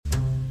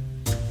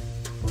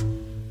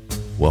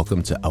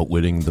Welcome to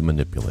Outwitting the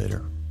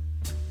Manipulator,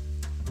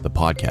 the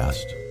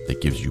podcast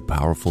that gives you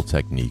powerful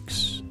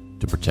techniques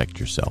to protect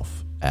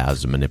yourself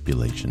as a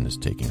manipulation is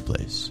taking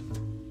place.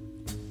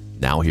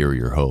 Now here are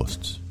your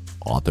hosts,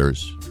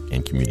 authors,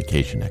 and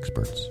communication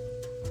experts,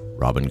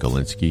 Robin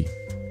Galinsky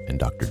and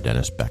Dr.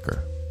 Dennis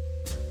Becker.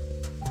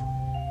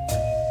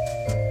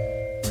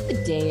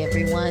 Good day,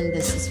 everyone.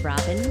 This is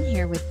Robin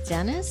here with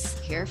Dennis,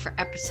 here for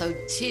episode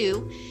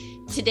 2.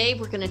 Today,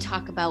 we're going to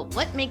talk about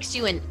what makes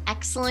you an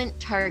excellent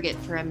target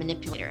for a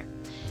manipulator.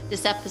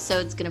 This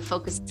episode is going to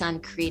focus on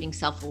creating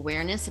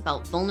self-awareness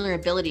about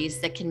vulnerabilities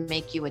that can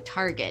make you a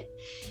target.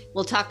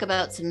 We'll talk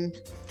about some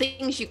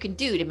things you can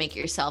do to make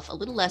yourself a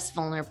little less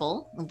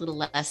vulnerable, a little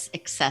less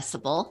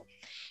accessible.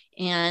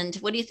 And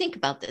what do you think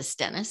about this,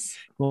 Dennis?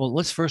 Well,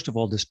 let's first of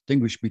all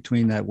distinguish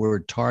between that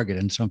word target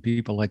and some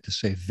people like to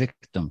say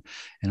victim.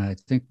 And I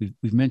think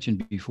we've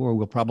mentioned before,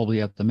 we'll probably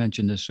have to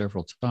mention this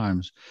several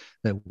times,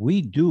 that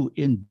we do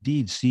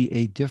indeed see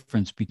a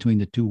difference between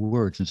the two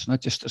words. It's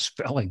not just a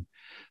spelling.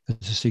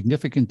 There's a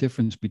significant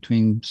difference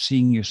between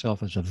seeing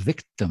yourself as a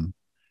victim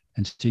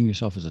and seeing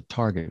yourself as a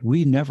target.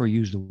 We never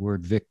use the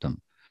word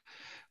victim.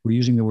 We're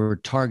using the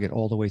word target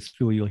all the way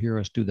through. You'll hear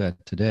us do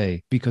that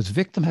today because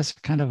victim has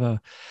kind of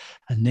a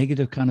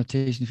negative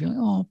connotation. Feeling,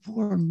 oh,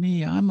 poor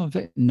me, I'm a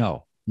victim.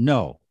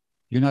 No,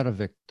 you're not a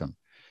victim.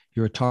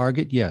 You're a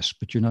target, yes,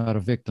 but you're not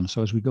a victim.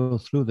 So as we go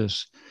through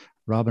this,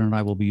 Robin and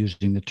I will be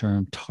using the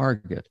term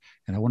target.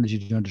 And I wanted you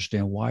to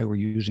understand why we're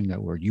using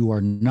that word. You are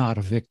not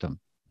a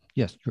victim.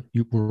 Yes,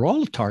 we're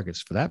all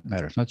targets for that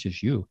matter. It's not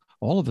just you.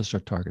 All of us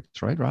are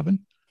targets, right,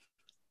 Robin?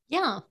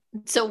 Yeah.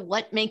 So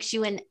what makes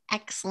you an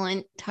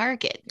excellent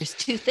target? There's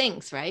two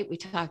things, right? We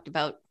talked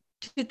about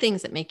two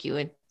things that make you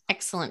an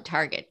excellent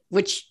target,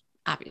 which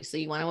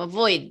obviously you want to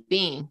avoid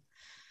being.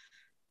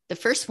 The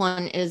first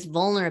one is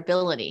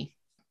vulnerability.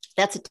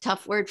 That's a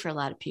tough word for a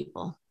lot of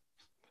people.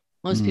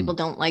 Most people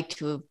don't like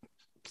to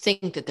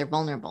think that they're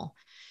vulnerable.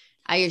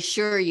 I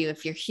assure you,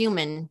 if you're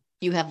human,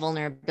 you have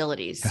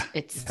vulnerabilities.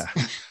 It's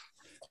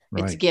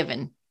Right.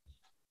 given.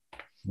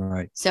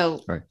 Right.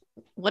 So right.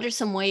 What are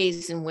some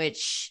ways in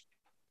which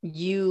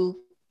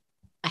you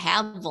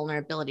have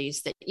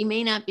vulnerabilities that you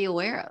may not be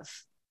aware of?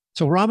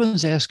 So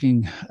Robin's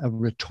asking a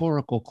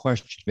rhetorical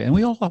question, and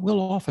we'll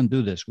often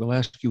do this. We'll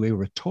ask you a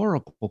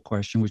rhetorical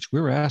question, which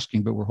we're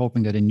asking, but we're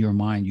hoping that in your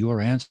mind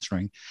you're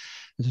answering.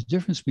 There's a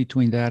difference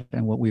between that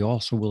and what we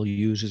also will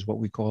use is what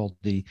we call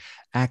the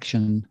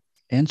action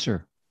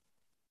answer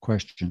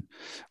question.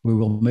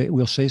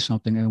 We'll say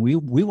something and we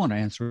want to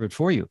answer it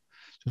for you.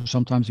 So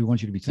sometimes we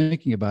want you to be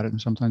thinking about it, and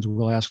sometimes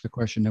we'll ask the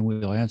question and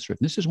we'll answer it.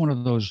 And this is one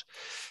of those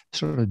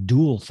sort of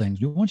dual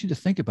things. We want you to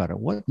think about it.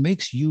 What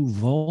makes you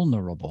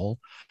vulnerable?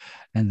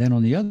 And then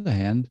on the other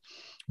hand,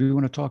 we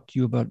want to talk to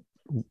you about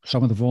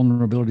some of the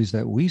vulnerabilities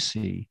that we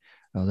see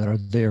that are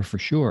there for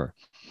sure.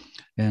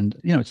 And,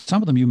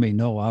 some of them you may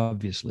know,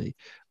 obviously.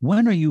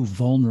 When are you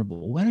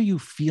vulnerable? When are you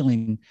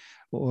feeling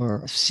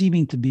or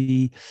seeming to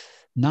be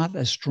not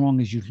as strong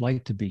as you'd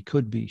like to be,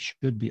 could be,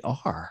 should be,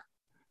 are?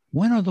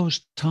 When are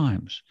those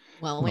times?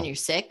 Well, when you're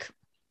sick.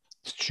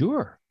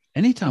 Sure.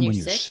 Anytime when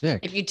you're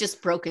sick. If you've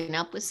just broken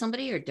up with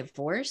somebody or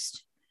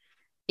divorced,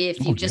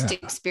 if you've just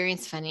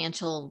experienced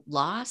financial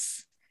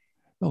loss.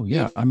 Oh,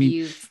 yeah. If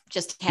you've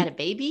just had a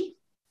baby,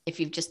 if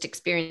you've just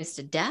experienced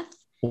a death.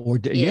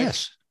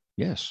 Yes.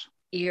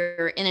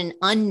 You're in an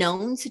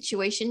unknown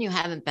situation you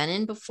haven't been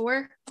in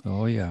before.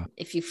 Oh, yeah.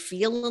 If you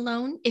feel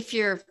alone, if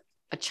you're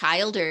a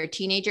child or a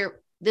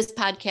teenager, this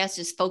podcast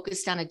is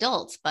focused on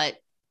adults, but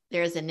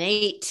there's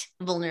innate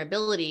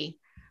vulnerability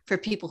for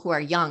people who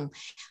are young.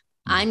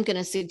 I'm going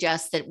to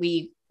suggest that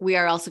we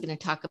are also going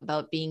to talk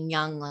about being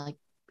young, like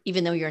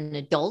even though you're an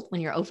adult,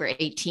 when you're over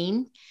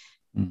 18,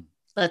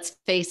 let's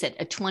face it,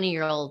 a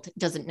 20-year-old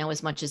doesn't know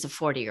as much as a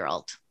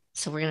 40-year-old.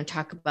 So we're going to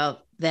talk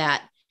about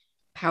that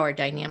power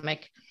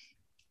dynamic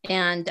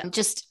and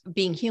just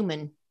being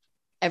human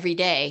every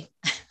day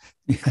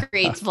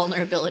creates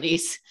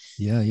vulnerabilities.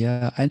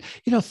 Yeah. And,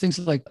 things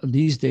like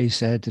these days,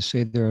 sad to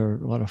say, there are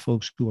a lot of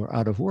folks who are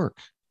out of work.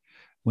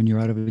 When you're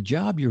out of a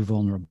job, you're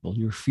vulnerable.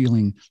 You're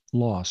feeling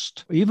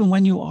lost. Even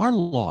when you are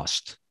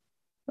lost,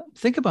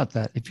 think about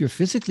that. If you're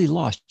physically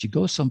lost, you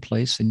go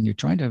someplace and you're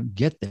trying to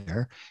get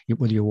there,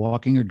 whether you're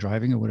walking or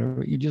driving or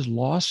whatever, you're just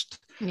lost.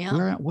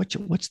 Yeah.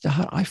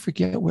 I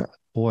forget where.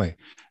 Boy,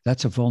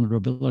 that's a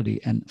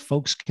vulnerability. And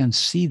folks can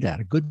see that.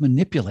 A good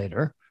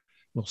manipulator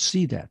will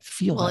see that,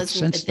 feel that,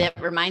 sense that.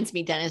 That reminds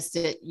me, Dennis,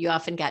 that you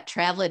often got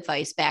travel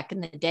advice back in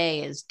the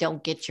day is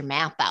don't get your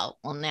map out.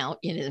 Well, now,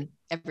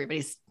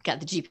 everybody's got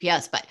the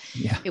GPS, but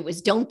it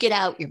was don't get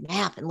out your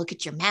map and look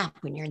at your map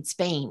when you're in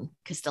Spain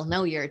because they'll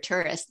know you're a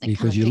tourist.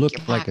 Because you look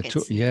like a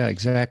tourist. Yeah,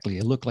 exactly.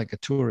 You look like a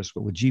tourist,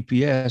 but with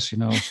GPS,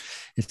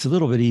 it's a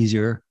little bit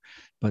easier.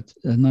 But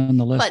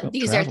nonetheless, but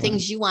these are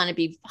things you want to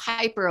be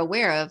hyper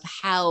aware of.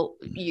 How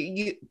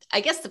you I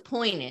guess the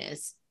point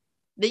is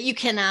that you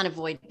cannot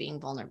avoid being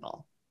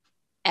vulnerable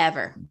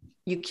ever.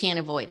 You can't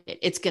avoid it.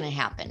 It's going to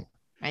happen,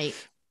 right?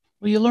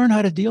 Well, you learn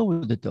how to deal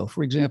with it, though.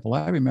 For example,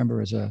 I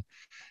remember as a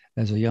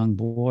as a young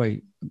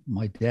boy,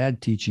 my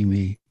dad teaching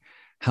me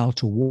how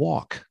to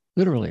walk,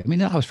 literally. I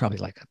mean, I was probably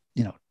like,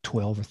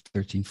 12 or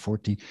 13,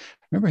 14. I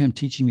remember him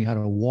teaching me how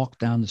to walk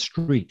down the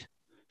street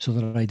so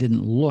that I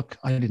didn't look.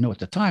 I didn't know at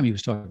the time he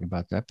was talking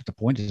about that, but the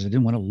point is I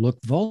didn't want to look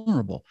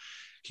vulnerable.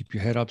 Keep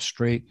your head up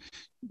straight,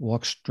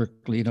 walk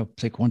strictly,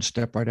 take one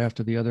step right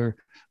after the other,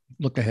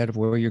 look ahead of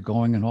where you're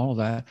going and all of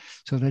that,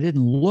 so that I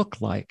didn't look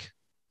like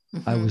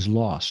I was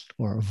lost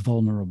or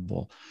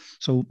vulnerable.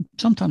 So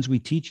sometimes we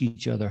teach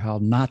each other how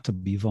not to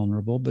be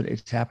vulnerable, but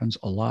it happens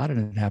a lot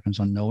and it happens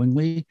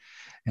unknowingly.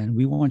 And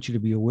we want you to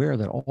be aware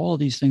that all of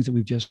these things that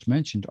we've just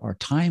mentioned are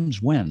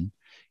times when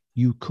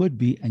you could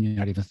be, and you're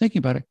not even thinking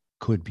about it,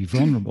 could be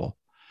vulnerable.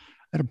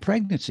 At a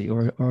pregnancy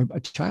or a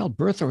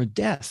childbirth or a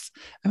death.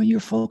 I mean, you're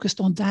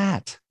focused on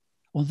that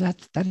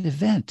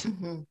event.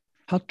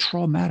 How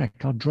traumatic,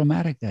 how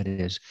dramatic that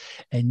is.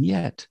 And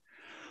yet,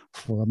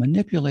 for a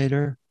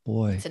manipulator,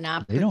 boy, it's an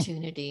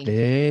opportunity.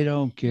 They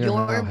don't care.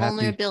 Your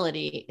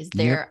vulnerability is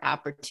their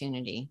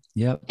opportunity.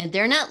 Yep. And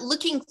they're not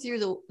looking through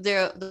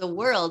the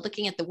world,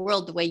 looking at the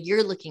world the way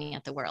you're looking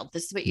at the world.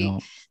 This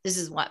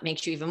is what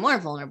makes you even more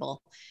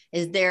vulnerable,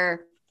 is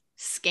they're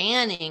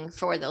scanning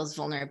for those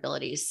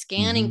vulnerabilities,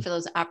 scanning for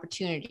those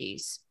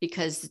opportunities,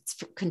 because it's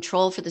for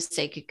control for the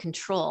sake of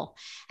control.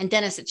 And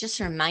Dennis, it just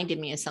reminded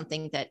me of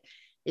something that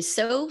is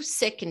so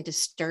sick and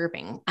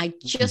disturbing. I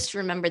just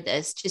remember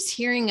this, just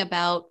hearing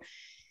about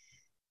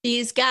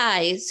these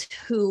guys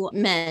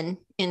men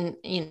in,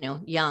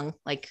 young,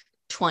 like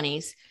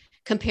 20s,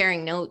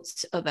 comparing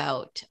notes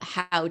about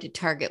how to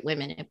target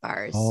women at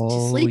bars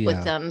to sleep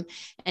with them,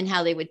 and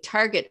how they would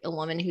target a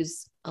woman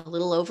who's a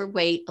little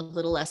overweight, a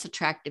little less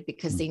attractive,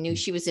 because they knew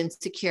she was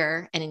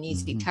insecure and an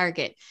easy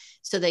target.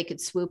 So they could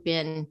swoop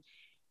in,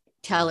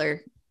 tell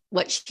her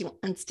what she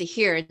wants to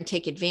hear, and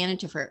take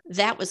advantage of her.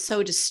 That was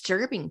so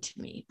disturbing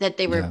to me, that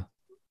they were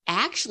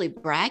actually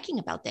bragging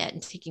about that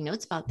and taking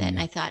notes about that.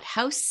 And I thought,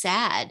 how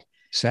sad.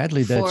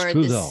 Sadly, that's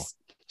true, though.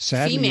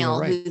 Sadly,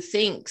 female who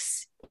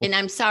thinks, and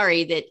I'm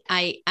sorry that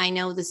I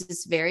know this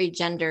is very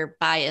gender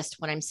biased,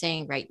 what I'm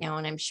saying right now,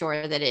 and I'm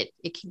sure that it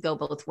can go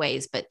both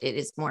ways, but it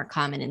is more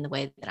common in the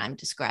way that I'm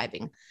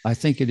describing. I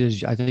think it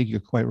is. I think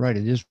you're quite right.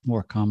 It is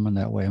more common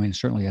that way. I mean,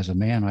 certainly as a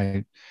man,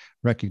 I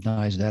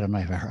recognize that, and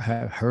I've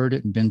heard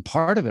it and been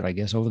part of it, I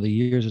guess, over the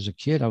years. As a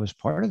kid, I was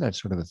part of that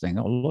sort of a thing.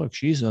 Oh, look,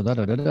 she's a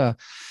da-da-da-da.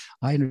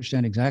 I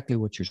understand exactly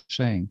what you're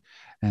saying.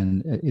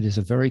 And it is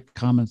a very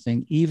common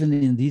thing, even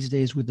in these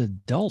days with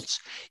adults.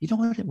 You know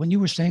what? When you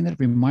were saying that, it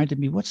reminded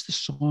me, what's the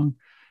song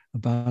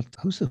about,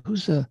 who's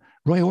the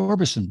Roy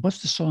Orbison? What's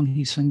the song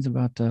he sings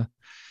about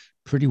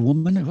Pretty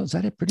Woman? Was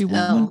that it? Pretty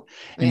Woman? Oh,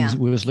 yeah. And he's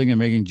whistling and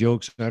making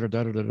jokes,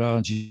 da-da-da-da-da,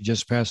 and she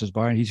just passes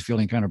by and he's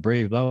feeling kind of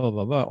brave, blah, blah,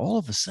 blah, blah. All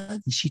of a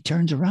sudden, she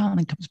turns around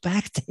and comes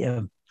back to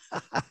him.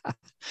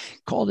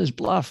 Called his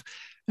bluff.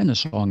 And the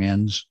song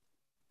ends.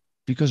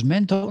 Because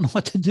men don't know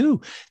what to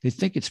do. They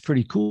think it's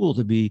pretty cool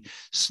to be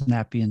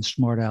snappy and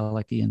smart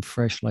alecky and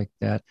fresh like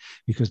that,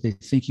 because they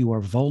think you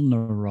are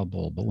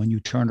vulnerable. But when you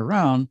turn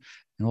around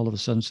and all of a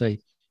sudden say,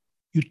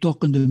 "You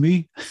talking to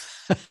me?"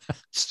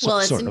 Well,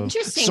 it's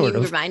interesting. You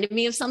reminded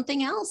me of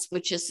something else,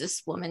 which is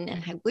this woman,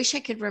 and I wish I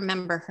could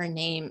remember her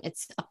name.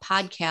 It's a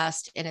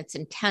podcast and it's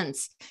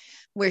intense,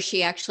 where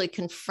she actually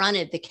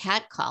confronted the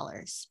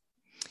catcallers.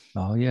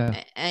 Oh,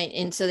 yeah.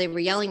 And so they were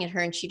yelling at her,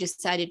 and she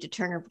decided to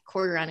turn her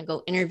recorder on and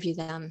go interview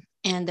them.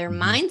 And their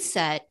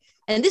mindset,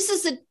 and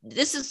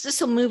this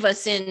will move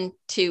us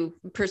into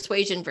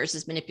persuasion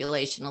versus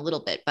manipulation a little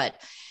bit,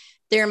 but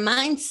their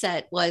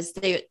mindset was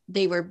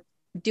they were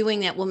doing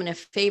that woman a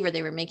favor.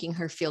 They were making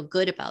her feel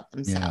good about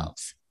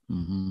themselves.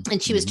 Yeah.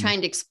 And she was trying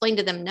to explain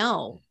to them,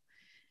 no,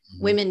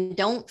 women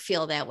don't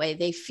feel that way.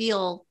 They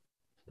feel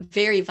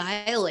very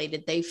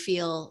violated. They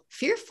feel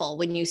fearful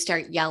when you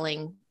start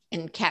yelling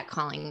and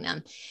catcalling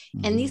them.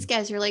 And these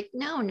guys are like,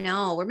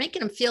 no, we're making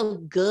them feel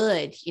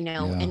good,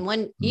 and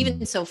one,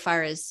 even so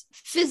far as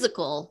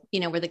physical,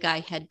 where the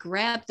guy had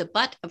grabbed the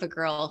butt of a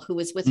girl who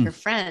was with her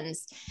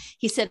friends.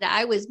 He said,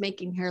 I was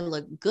making her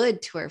look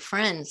good to her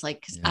friends,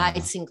 like, because I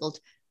singled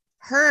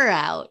her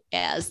out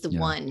as the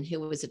one who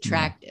was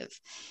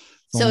attractive.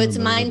 So it's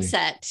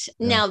mindset.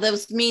 Yeah. Now,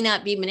 those may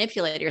not be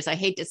manipulators. I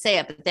hate to say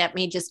it, but that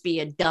may just be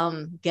a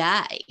dumb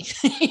guy.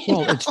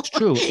 Well, it's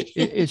true.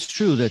 It's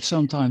true that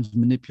sometimes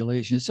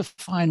manipulation, it's a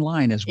fine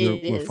line, as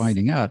we're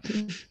finding out.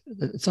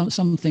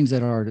 Some things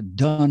that are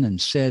done and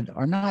said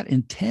are not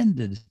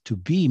intended to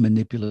be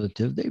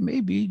manipulative. They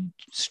may be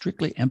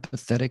strictly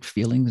empathetic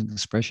feelings and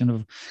expression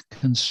of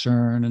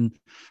concern and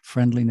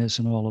friendliness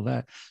and all of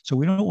that. So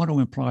we don't want to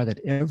imply that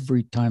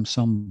every time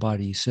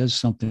somebody says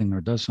something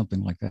or does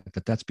something like that,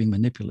 that's being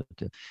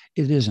manipulative.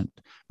 It isn't.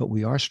 But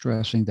we are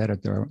stressing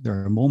that there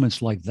are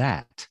moments like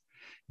that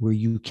where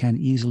you can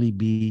easily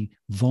be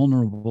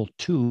vulnerable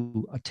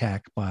to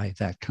attack by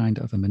that kind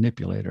of a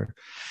manipulator.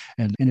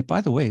 And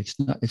by the way,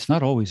 it's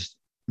not always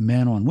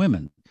men on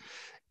women.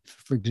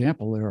 For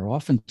example, there are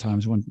often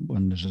times when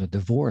there's a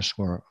divorce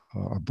or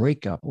a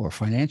breakup or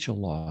financial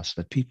loss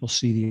that people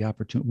see the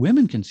opportunity.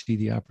 Women can see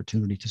the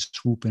opportunity to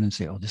swoop in and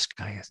say, "Oh, this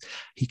guy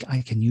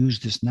I can use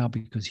this now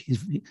because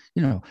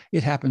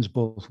it happens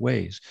both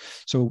ways."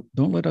 So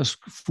don't let us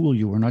fool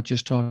you. We're not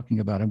just talking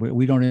about it.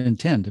 We don't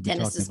intend to be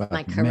Dennis talking is about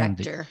my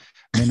corrector.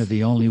 Men are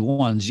the only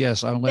ones.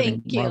 Yes, I'm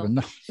letting Robin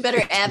know. You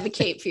better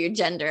advocate for your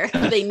gender.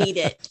 They need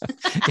it.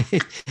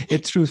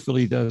 It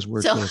truthfully does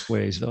work both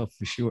ways, though,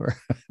 for sure.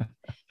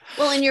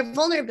 Well, and your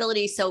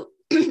vulnerability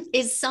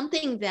is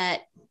something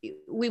that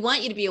we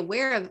want you to be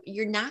aware of.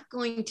 You're not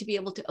going to be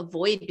able to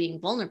avoid being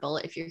vulnerable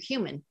if you're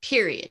human,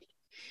 period.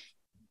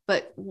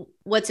 But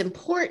what's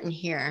important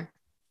here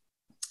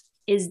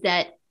is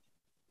that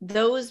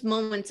those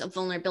moments of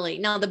vulnerability,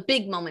 now the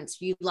big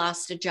moments, you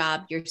lost a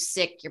job, you're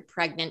sick, you're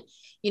pregnant,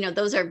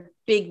 those are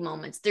big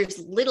moments. There's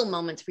little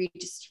moments where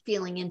you're just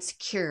feeling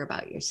insecure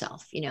about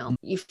yourself,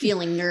 you're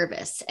feeling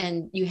nervous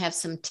and you have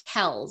some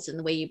tells in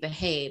the way you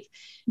behave.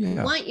 Yeah.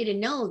 We want you to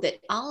know that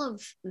all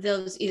of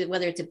those, either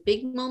whether it's a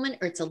big moment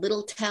or it's a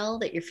little tell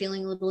that you're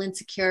feeling a little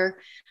insecure,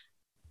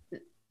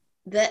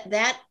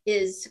 that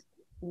is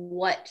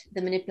what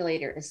the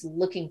manipulator is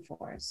looking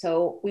for.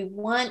 So we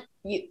want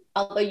you,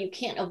 although you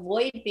can't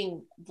avoid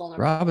being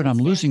vulnerable. Robin, I'm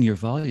losing your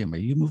volume. Are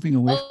you moving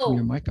away from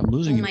your mic? I'm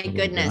losing you. Oh my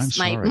goodness.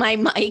 My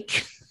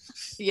mic,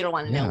 you don't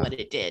want to know what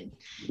it did.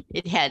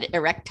 It had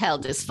erectile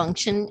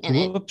dysfunction and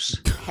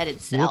it had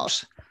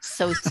itself.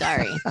 So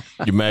sorry.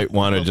 You might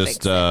want to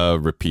just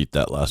repeat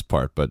that last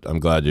part, but I'm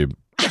glad you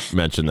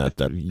mentioned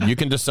that you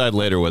can decide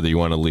later whether you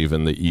want to leave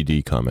in the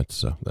ED comments.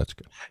 So that's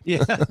good.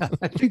 Yeah,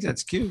 I think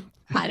that's cute.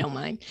 I don't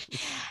mind.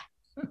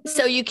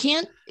 So you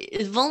can't,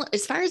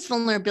 as far as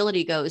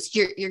vulnerability goes,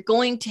 you're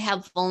going to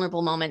have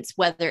vulnerable moments,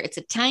 whether it's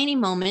a tiny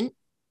moment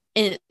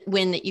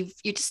when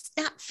you're just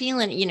not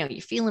feeling, you're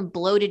feeling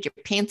bloated, your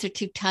pants are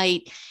too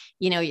tight,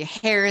 your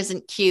hair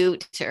isn't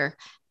cute, or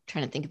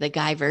trying to think of the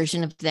guy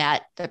version of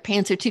that. The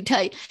pants are too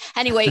tight.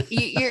 Anyway,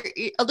 you're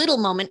a little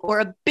moment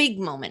or a big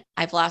moment.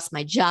 I've lost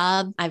my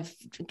job. I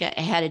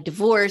had a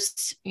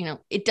divorce.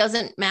 It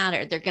doesn't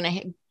matter. They're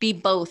going to be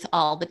both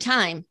all the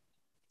time.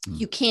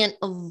 You can't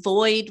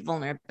avoid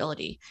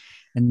vulnerability.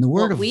 And the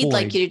word what we'd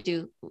like you to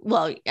do,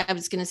 well, I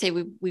was going to say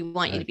we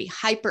want you to be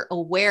hyper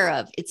aware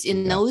of. It's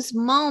in those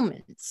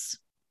moments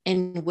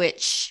in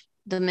which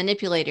the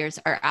manipulators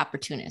are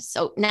opportunists.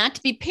 So not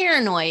to be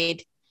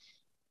paranoid,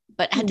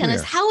 but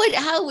Dennis,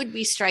 how would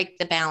we strike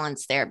the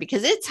balance there?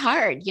 Because it's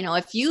hard.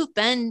 If you've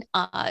been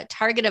a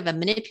target of a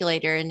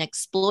manipulator and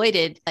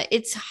exploited,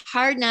 it's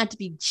hard not to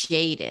be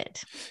jaded.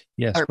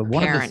 Yes, but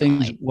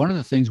one of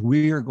the things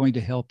we are going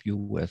to help you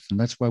with, and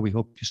that's why we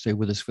hope you stay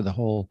with us for the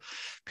whole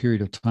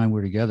period of time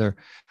we're together.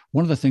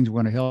 One of the things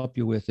we're going to help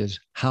you with is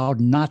how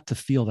not to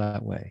feel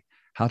that way,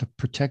 how to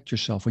protect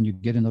yourself when you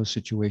get in those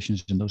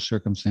situations, in those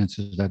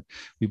circumstances that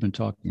we've been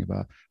talking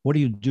about. What do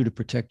you do to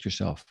protect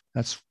yourself?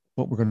 That's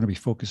what we're going to be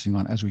focusing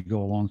on as we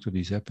go along through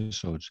these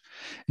episodes.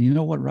 And you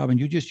know what, Robin,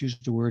 you just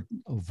used the word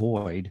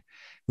avoid,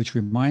 which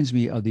reminds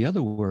me of the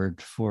other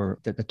word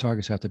that the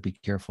targets have to be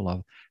careful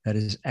of. That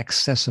is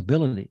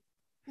accessibility.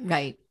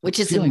 Right. Which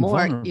is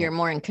you're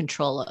more in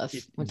control of.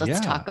 Let's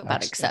talk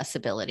about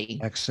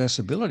accessibility.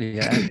 Accessibility.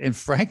 And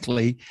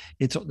frankly,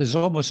 there's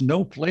almost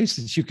no place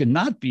that you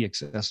cannot be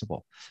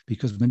accessible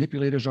because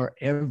manipulators are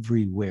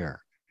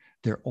everywhere.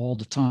 They're all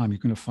the time. You're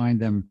going to find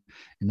them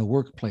in the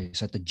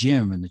workplace, at the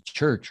gym, in the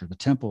church or the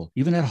temple,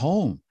 even at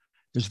home.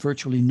 There's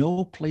virtually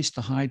no place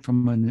to hide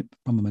from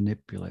a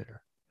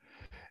manipulator.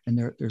 And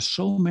there's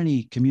so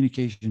many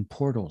communication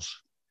portals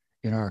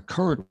in our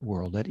current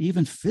world that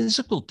even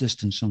physical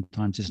distance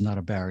sometimes is not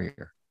a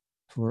barrier.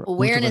 For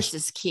awareness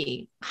is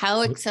key.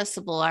 How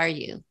accessible are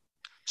you?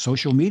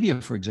 Social media,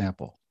 for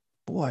example.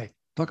 Boy,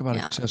 talk about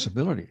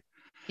accessibility.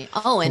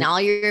 Oh, and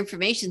all your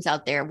information's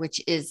out there,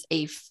 which is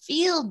a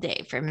field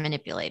day for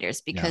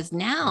manipulators because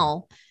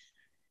now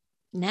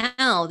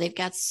they've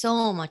got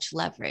so much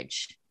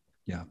leverage.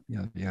 Yeah.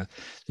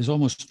 There's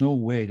almost no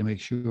way to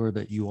make sure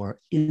that you are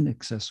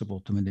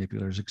inaccessible to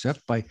manipulators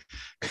except by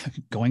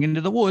going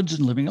into the woods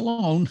and living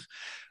alone,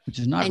 which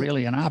is not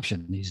really an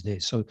option these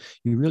days. So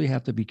you really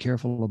have to be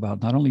careful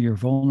about not only your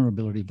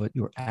vulnerability, but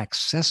your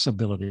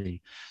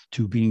accessibility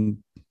to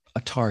being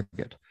a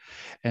target.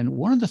 And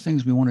one of the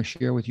things we want to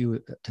share with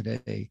you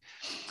today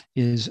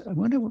is I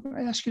want to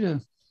ask you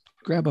to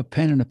grab a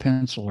pen and a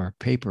pencil or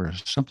paper or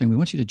something. We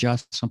want you to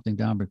jot something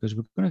down because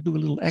we're going to do a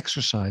little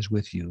exercise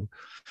with you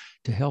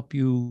to help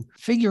you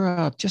figure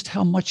out just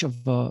how much of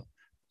a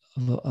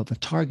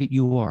target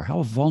you are,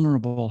 how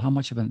vulnerable, how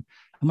much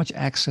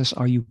access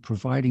are you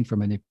providing for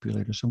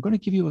manipulators. So I'm going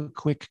to give you a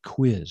quick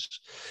quiz.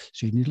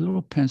 So you need a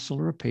little pencil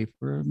or a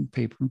paper and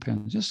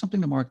pen, just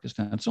something to mark this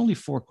down. It's only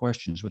 4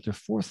 questions, but there are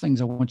 4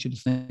 things I want you to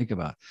think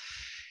about.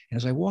 And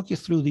as I walk you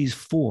through these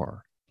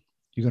 4,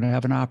 you're going to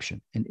have an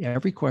option. In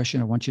every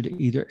question, I want you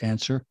to either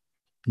answer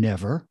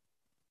never,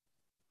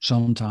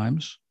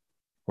 sometimes,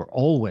 or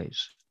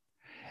always.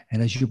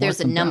 And as you there's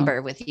a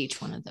number with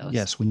each one of those.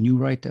 Yes, when you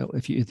write that,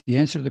 if the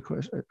answer to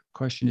the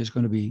question is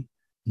going to be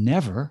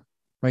never,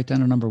 write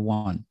down a number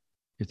 1.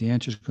 If the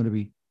answer is going to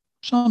be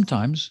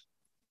sometimes,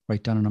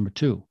 write down a number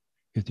 2.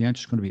 If the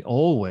answer is going to be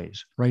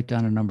always, write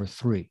down a number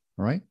 3.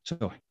 All right.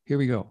 So here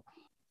we go.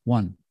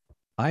 1,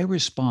 I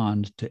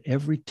respond to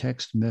every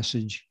text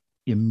message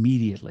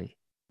immediately.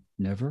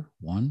 Never.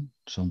 1,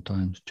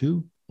 sometimes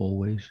 2,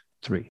 always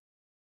 3.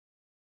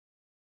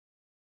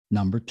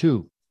 Number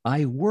 2,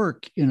 I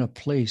work in a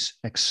place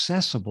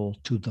accessible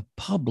to the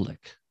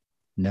public.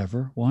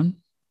 Never. 1,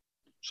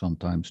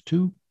 sometimes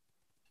 2,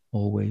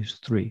 always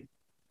 3.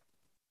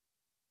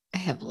 I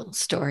have a little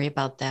story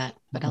about that,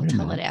 but I'll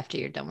tell it after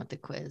you're done with the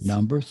quiz.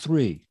 Number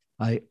 3,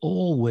 I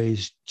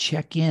always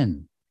check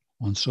in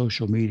on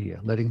social media,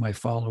 letting my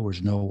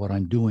followers know what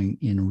I'm doing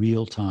in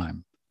real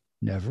time.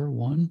 Never.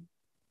 1,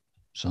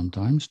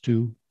 sometimes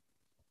 2,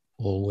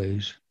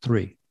 always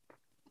 3.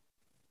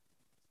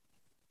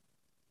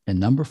 And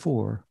number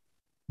 4,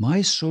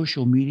 my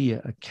social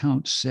media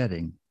account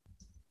setting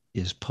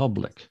is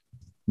public.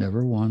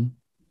 Never. 1,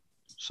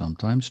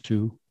 sometimes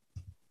 2,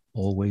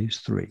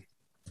 always 3.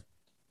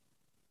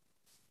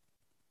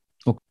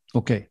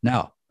 Okay,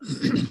 now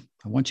I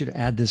want you to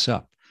add this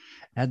up.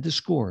 Add the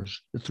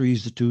scores, the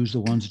 3s, the 2s,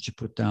 the 1s that you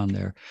put down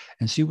there,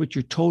 and see what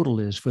your total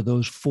is for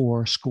those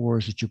 4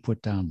 scores that you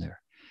put down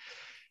there.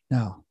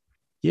 Now,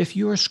 if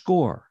your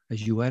score,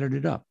 as you added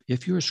it up,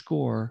 if your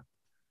score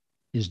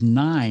is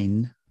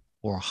 9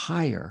 or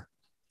higher,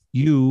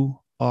 you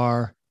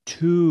are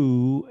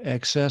too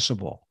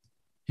accessible.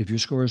 If your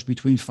score is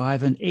between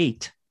 5 and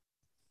 8,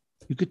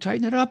 you could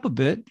tighten it up a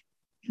bit.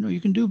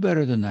 You can do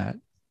better than that.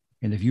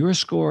 And if your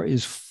score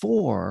is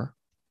 4,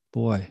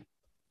 boy,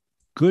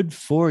 good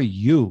for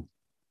you.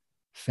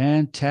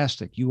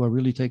 Fantastic. You are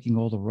really taking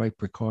all the right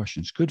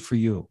precautions. Good for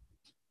you.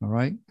 All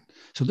right.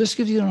 So this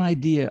gives you an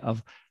idea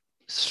of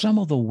some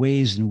of the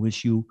ways in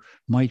which you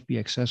might be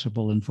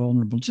accessible and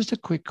vulnerable. Just a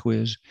quick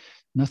quiz,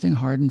 nothing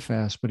hard and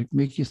fast, but it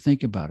makes you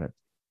think about it.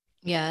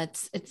 Yeah,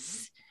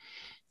 it's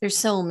there's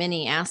so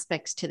many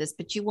aspects to this,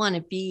 but you want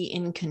to be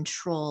in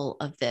control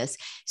of this.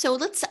 So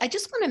I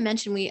just want to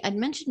mention, I'd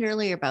mentioned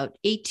earlier about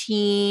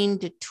 18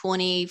 to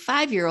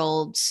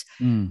 25-year-olds,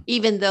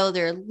 even though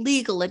they're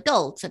legal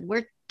adults, and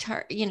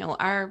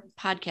our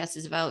podcast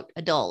is about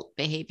adult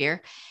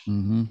behavior.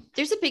 Mm-hmm.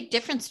 There's a big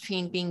difference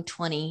between being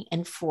 20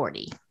 and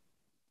 40,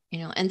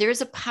 and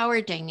there's a power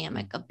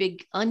dynamic, a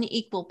big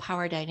unequal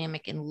power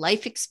dynamic in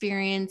life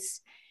experience,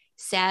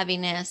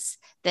 savviness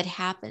that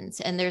happens.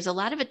 And there's a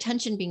lot of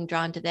attention being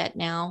drawn to that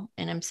now.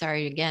 And I'm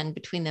sorry, again,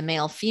 between the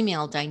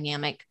male-female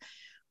dynamic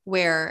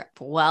where,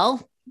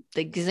 well,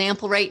 the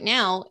example right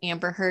now,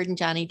 Amber Heard and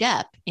Johnny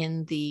Depp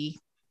in the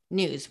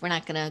news. We're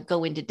not going to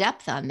go into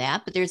depth on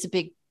that, but there's a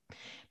big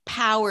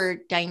power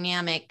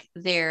dynamic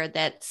there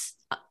that's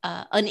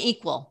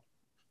unequal,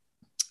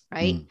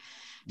 right? Mm-hmm.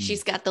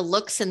 She's got the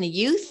looks and the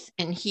youth,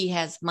 and he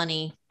has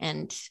money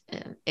and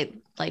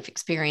life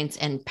experience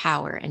and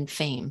power and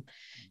fame.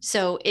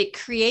 So it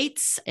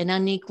creates an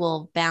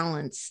unequal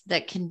balance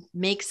that can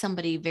make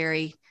somebody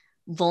very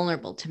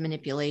vulnerable to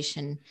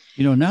manipulation.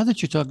 Now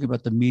that you're talking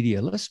about the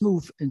media, let's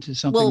move into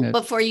something. Well,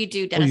 before you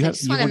do, Dennis, I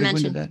just want to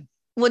mention that.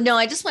 Well, no,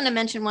 I just want to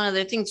mention one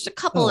other thing. Just a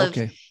couple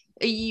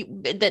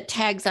that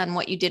tags on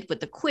what you did with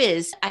the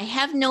quiz. I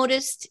have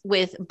noticed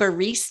with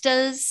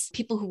baristas,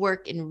 people who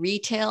work in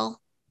retail,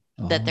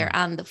 that they're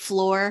on the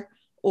floor,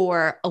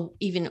 or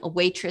even a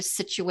waitress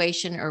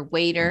situation or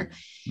waiter,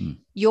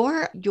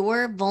 you're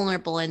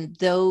vulnerable in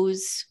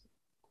those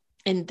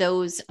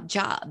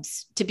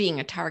jobs to being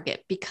a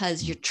target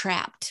because you're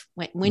trapped.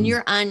 When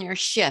you're on your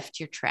shift,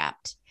 you're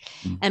trapped.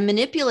 And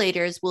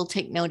manipulators will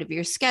take note of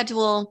your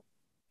schedule.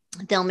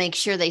 They'll make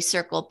sure they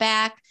circle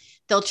back.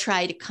 They'll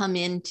try to come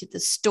into the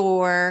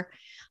store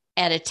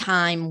at a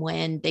time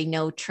when they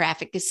know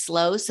traffic is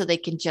slow, so they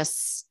can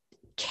just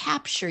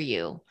capture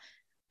you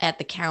at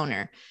the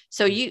counter.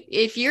 So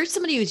if you're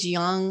somebody who's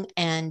young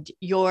and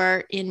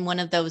you're in one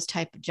of those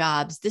type of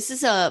jobs, this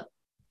is a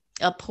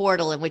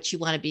portal in which you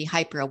want to be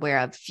hyper aware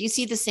of. If you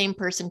see the same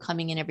person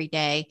coming in every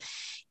day,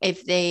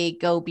 if they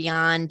go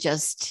beyond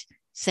just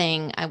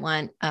saying, I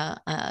want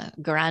a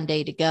grande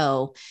to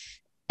go,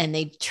 and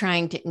they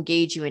trying to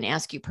engage you and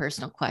ask you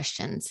personal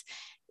questions,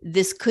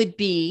 it could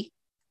be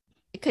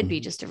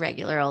just a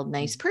regular old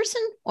nice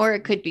person, or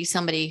it could be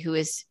somebody who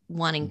is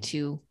wanting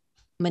to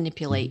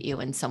manipulate you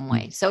in some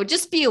way. So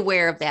just be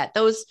aware of that.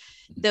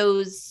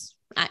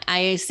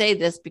 I say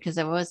this because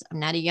I'm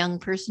not a young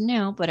person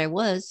now, but I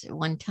was at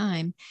one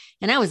time,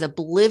 and I was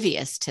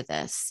oblivious to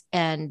this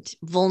and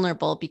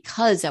vulnerable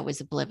because I was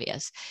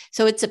oblivious.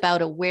 So it's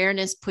about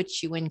awareness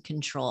puts you in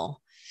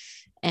control.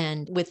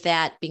 And with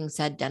that being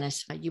said,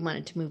 Dennis, you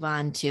wanted to move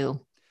on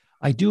to.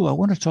 I do. I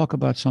want to talk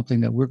about something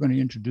that we're going to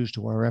introduce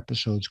to our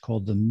episodes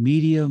called the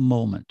media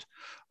moment.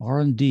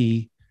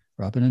 R&D,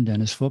 Robin and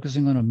Dennis,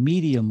 focusing on a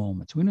media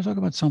moment. So we're going to talk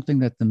about something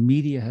that the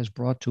media has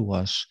brought to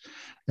us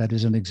that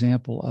is an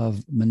example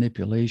of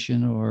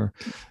manipulation or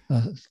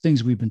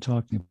things we've been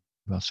talking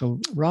about. So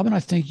Robin, I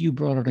think you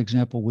brought an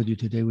example with you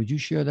today. Would you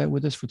share that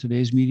with us for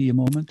today's media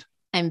moment?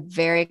 I'm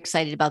very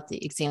excited about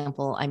the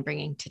example I'm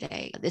bringing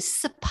today. This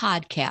is a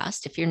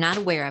podcast. If you're not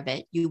aware of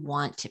it, you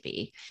want to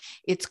be.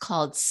 It's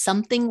called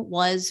Something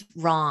Was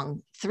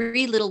Wrong.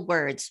 3 little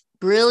words.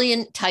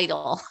 Brilliant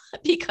title,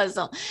 because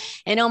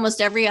in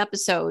almost every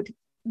episode,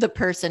 the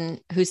person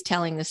who's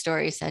telling the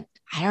story said,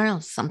 I don't know,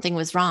 something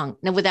was wrong.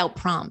 No, without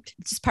prompt.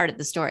 It's just part of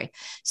the story.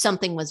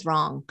 Something was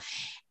wrong.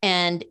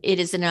 And it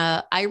is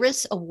an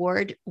Iris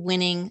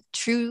Award-winning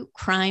true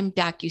crime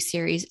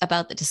docuseries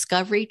about the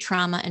discovery,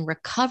 trauma, and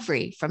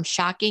recovery from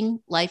shocking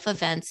life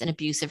events and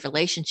abusive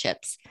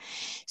relationships.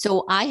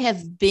 So I have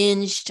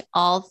binged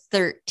all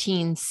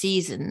 13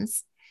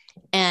 seasons,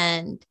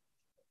 and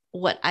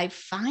what I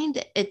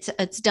find,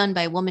 it's done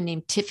by a woman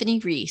named Tiffany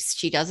Reese.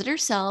 She does it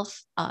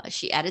herself.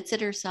 She edits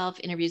it herself,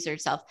 interviews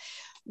herself.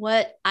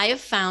 What I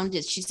have found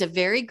is she's a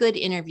very good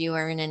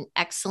interviewer and an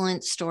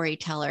excellent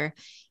storyteller,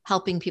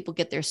 helping people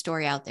get their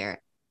story out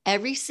there.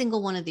 Every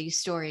single one of these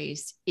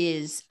stories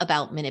is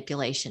about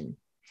manipulation.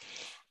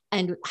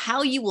 And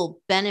how you will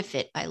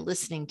benefit by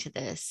listening to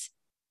this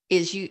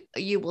is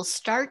you will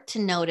start to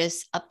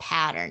notice a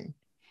pattern,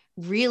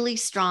 really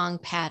strong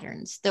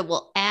patterns that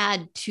will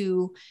add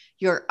to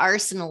your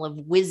arsenal of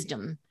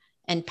wisdom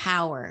and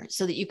power,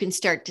 so that you can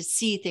start to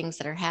see things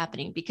that are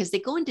happening, because they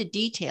go into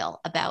detail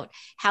about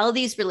how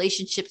these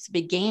relationships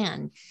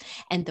began,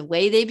 and the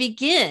way they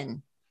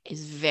begin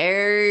is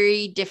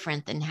very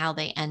different than how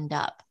they end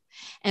up.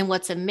 And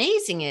what's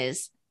amazing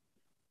is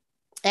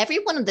every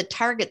one of the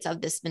targets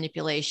of this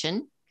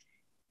manipulation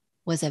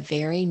was a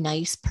very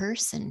nice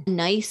person,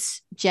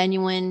 nice,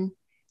 genuine,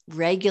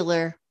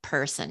 regular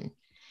person.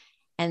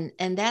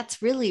 And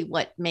that's really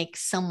what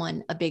makes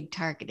someone a big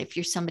target. If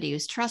you're somebody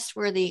who's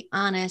trustworthy,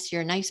 honest,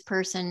 you're a nice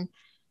person,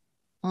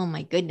 oh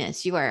my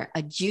goodness, you are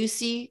a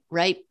juicy,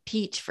 ripe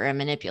peach for a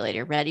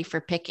manipulator, ready for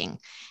picking.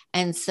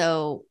 And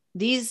so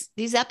these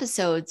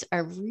episodes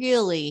are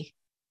really,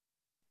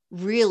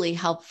 really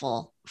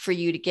helpful for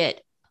you to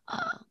get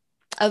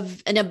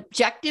of an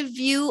objective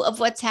view of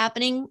what's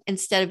happening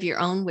instead of your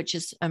own, which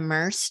is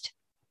immersed.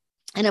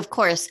 And of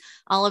course,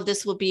 all of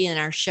this will be in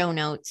our show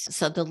notes,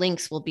 so the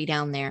links will be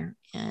down there.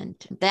 And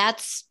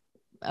that's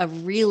a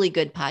really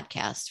good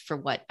podcast for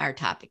what our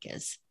topic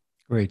is.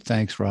 Great.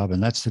 Thanks,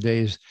 Robin. That's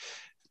today's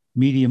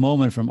media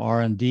moment from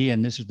R&D,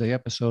 and this is the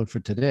episode for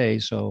today.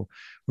 So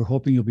we're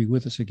hoping you'll be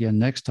with us again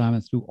next time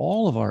and through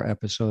all of our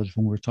episodes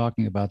when we're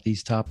talking about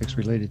these topics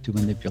related to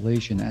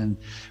manipulation. And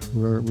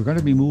we're going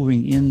to be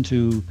moving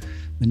into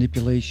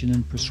manipulation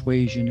and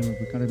persuasion, and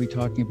we're going to be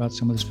talking about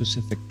some of the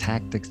specific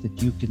tactics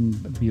that you can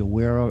be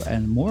aware of,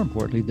 and more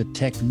importantly, the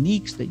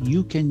techniques that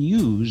you can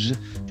use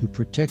to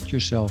protect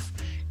yourself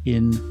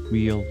in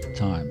real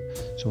time.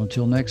 So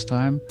until next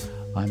time,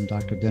 I'm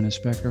Dr. Dennis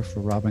Becker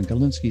for Robin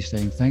Galinsky,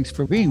 saying thanks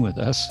for being with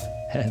us,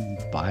 and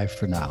bye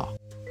for now.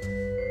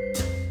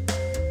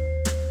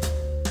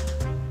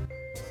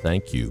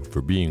 Thank you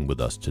for being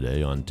with us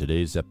today on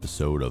today's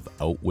episode of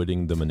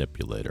Outwitting the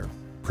Manipulator,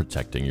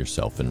 Protecting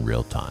Yourself in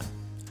Real Time.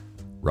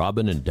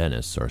 Robin and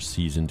Dennis are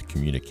seasoned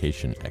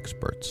communication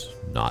experts,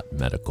 not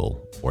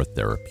medical or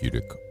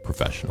therapeutic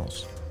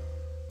professionals.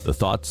 The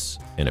thoughts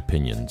and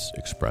opinions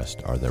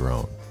expressed are their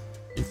own.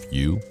 If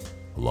you,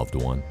 a loved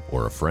one,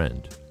 or a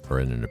friend are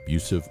in an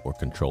abusive or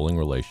controlling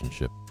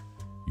relationship,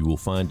 you will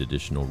find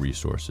additional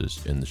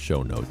resources in the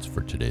show notes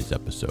for today's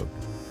episode.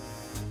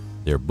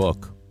 Their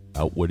book,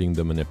 Outwitting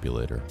the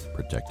Manipulator,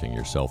 Protecting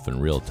Yourself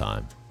in Real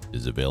Time,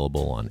 is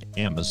available on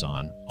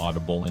Amazon,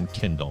 Audible, and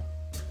Kindle.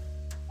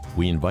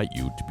 We invite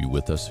you to be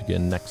with us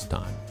again next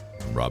time,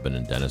 when Robin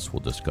and Dennis will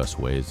discuss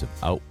ways of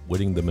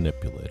outwitting the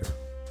manipulator,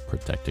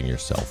 protecting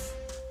yourself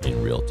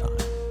in real time.